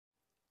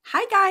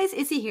Hi guys,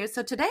 Izzy here.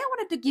 So today I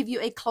wanted to give you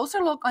a closer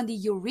look on the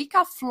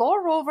Eureka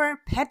FloorRover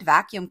pet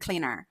vacuum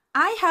cleaner.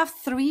 I have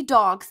 3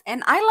 dogs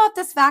and I love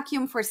this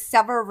vacuum for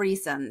several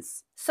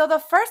reasons. So the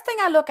first thing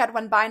I look at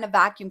when buying a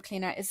vacuum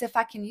cleaner is if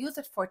I can use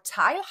it for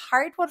tile,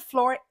 hardwood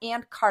floor,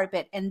 and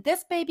carpet, and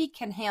this baby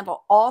can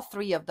handle all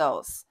 3 of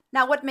those.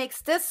 Now what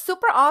makes this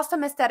super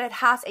awesome is that it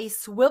has a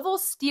swivel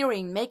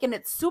steering, making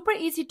it super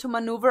easy to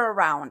maneuver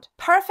around.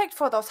 Perfect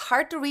for those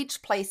hard to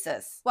reach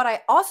places. What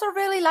I also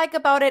really like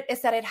about it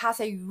is that it has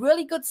a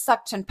really good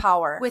suction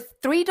power. With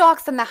 3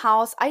 dogs in the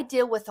house, I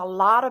deal with a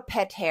lot of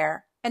pet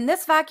hair, and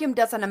this vacuum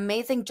does an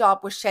amazing job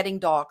with shedding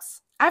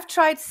dogs. I've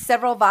tried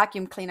several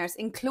vacuum cleaners,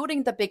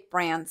 including the big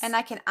brands, and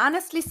I can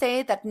honestly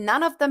say that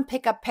none of them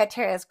pick up pet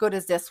hair as good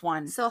as this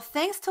one. So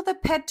thanks to the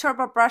Pet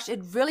Turbo Brush,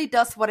 it really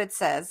does what it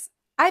says.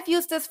 I've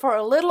used this for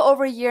a little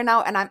over a year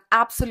now and I'm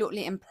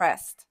absolutely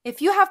impressed.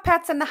 If you have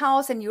pets in the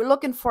house and you're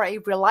looking for a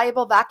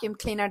reliable vacuum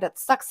cleaner that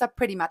sucks up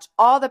pretty much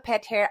all the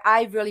pet hair,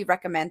 I really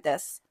recommend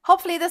this.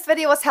 Hopefully this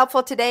video was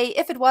helpful today.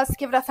 If it was,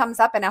 give it a thumbs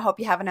up and I hope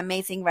you have an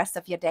amazing rest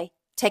of your day.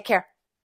 Take care.